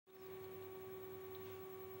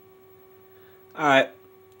Alright,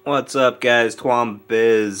 what's up guys?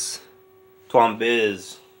 Twombiz.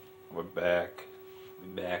 We're back.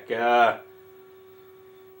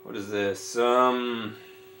 What is this? Oh.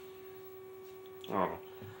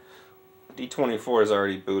 D24 is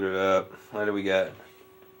already booted up. What do we got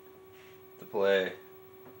to play?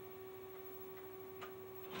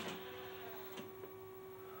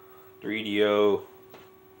 $3DO.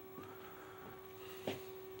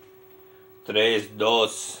 Today is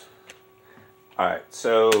dos. Alright,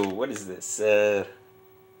 so what is this?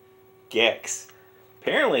 Gex.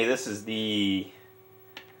 Apparently this is the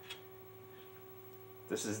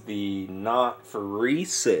not for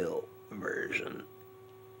resale version.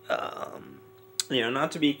 You know,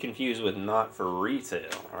 not to be confused with not for retail,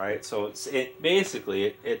 right? So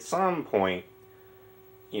basically at some point,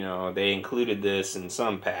 you know, they included this in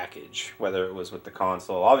some package, whether it was with the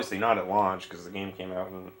console. Obviously not at launch because the game came out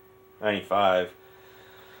in '95.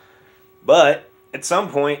 But at some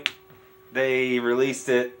point, they released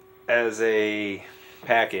it as a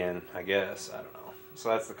pack-in, I guess. I don't know. So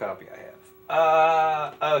that's the copy I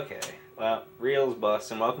have. Okay. Well, reel's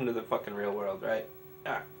busting. Welcome to the fucking real world, right?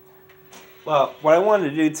 Alright. Well, what I wanted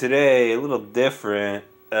to do today, a little different.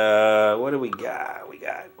 What do we got?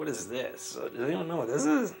 What is this? Does anyone know what this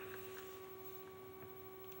is?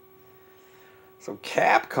 So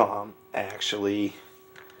Capcom, actually,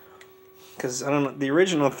 because I don't know, the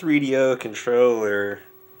original 3DO controller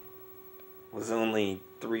was only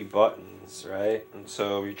 3 buttons, right? And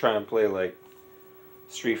so you're trying to play like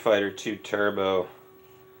Street Fighter 2 Turbo.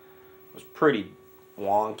 It was pretty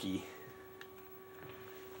wonky,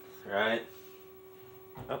 right?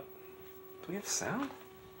 Oh, do we have sound?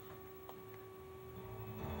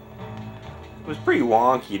 It was pretty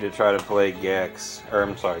wonky to try to play Gex, or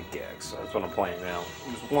I'm sorry, Gex. That's what I'm playing now.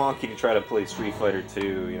 It was wonky to try to play Street Fighter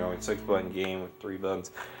 2, you know, a 6-button game with 3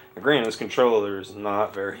 buttons. And granted, this controller is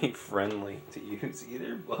not very friendly to use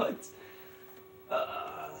either, but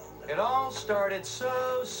it all started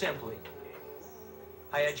so simply.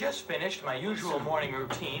 I had just finished my usual morning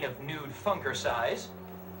routine of nude funkercise,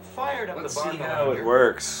 fired up let's the bar see how it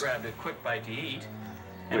works. grabbed a quick bite to eat,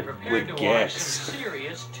 and with prepared to Gex. watch some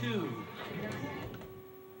serious tube.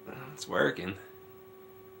 It's working.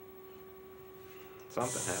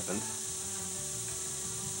 Something happened.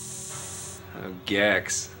 Oh,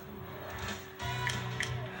 Gex.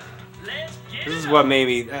 This is what made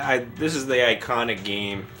me. This is the iconic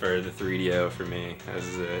game for the 3DO for me. This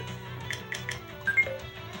is it.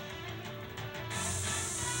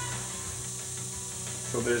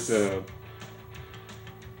 So there's a.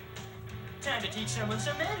 Time to teach someone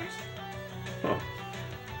some manners. Huh.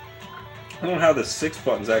 I don't know how the 6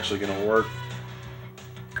 button's actually gonna work.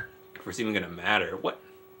 If it's even gonna matter. What?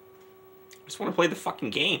 I just want to play the fucking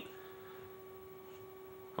game.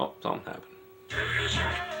 Oh, something happened.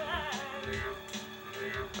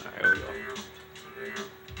 Alright, here we go.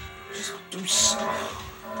 Just do so.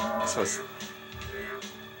 Alright.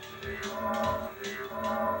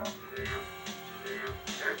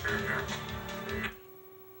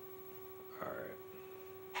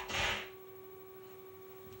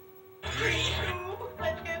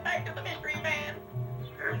 Let's get back to the mystery van.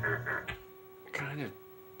 Can I just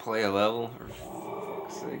play a level? For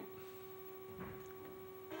fuck's sake.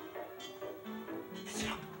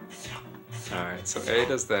 Alright, so A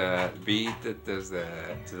does that, B does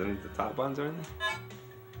that. Does any of the top buttons or anything?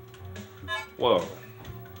 Whoa.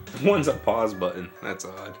 One's a pause button. That's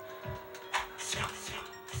odd.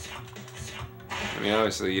 I mean,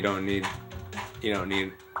 obviously you don't need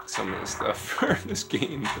some of the stuff for this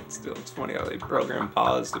game, but still, it's funny how they program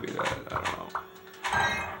pause to be that. I don't know.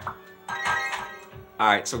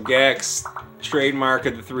 Alright, so Gex, trademark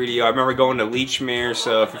of the 3DO. I remember going to Leechmere,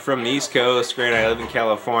 so if you're from the East Coast, granted I live in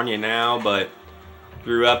California now, but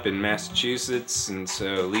grew up in Massachusetts, and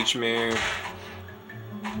so Leechmere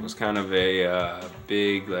was kind of a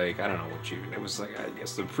big, like, I don't know what it was like, I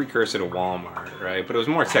guess the precursor to Walmart, right? But it was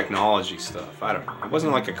more technology stuff. I don't know. It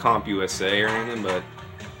wasn't like a Comp USA or anything, but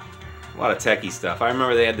a lot of techie stuff. I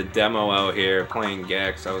remember they had the demo out here playing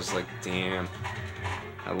Gex. I was like, damn.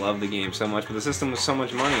 I love the game so much, but the system was so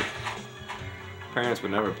much money. Parents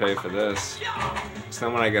would never pay for this. So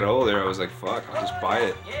then when I got older, I was like, fuck, I'll just buy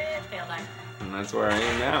it. And that's where I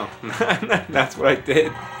am now. That's what I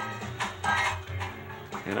did.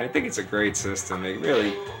 And I think it's a great system. It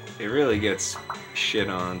really gets shit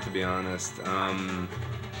on, to be honest. I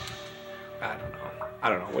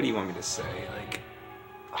don't know. What do you want me to say? Like,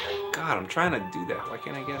 oh God, I'm trying to do that. Why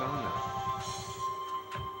can't I get on that?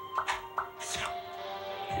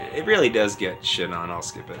 It really does get shit on. I'll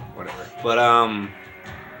skip it. Whatever. But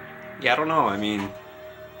yeah, I don't know. I mean,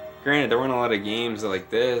 Granted, there weren't a lot of games like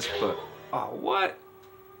this, but oh, what?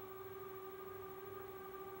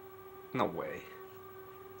 No way.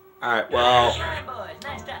 All right, well,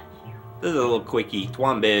 this is a little quickie.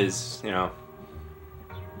 Twombiz, you know.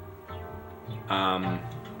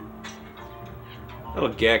 Little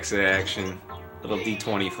Gex action, little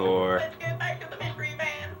D24, Let's get back to the mystery van.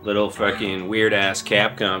 little fucking weird ass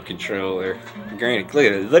Capcom controller. Granted, look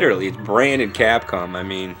at it, literally, it's branded Capcom. I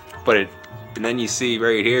mean, but it, and then you see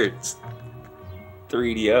right here, it's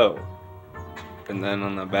 3DO, and then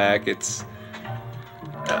on the back, it's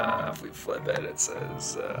if we flip it, it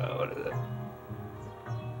says what is it?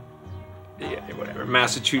 Yeah, whatever,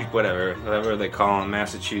 Massachusetts, whatever they call them,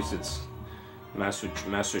 Massachusetts. Massachusetts,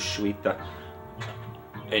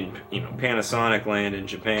 and you know, Panasonic land in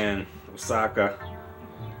Japan, Osaka.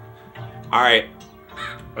 All right,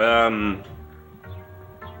 I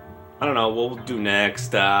don't know what we'll do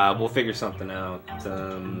next. We'll figure something out. I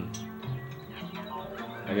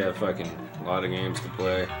got a fucking lot of games to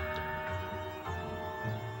play.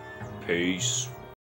 Peace.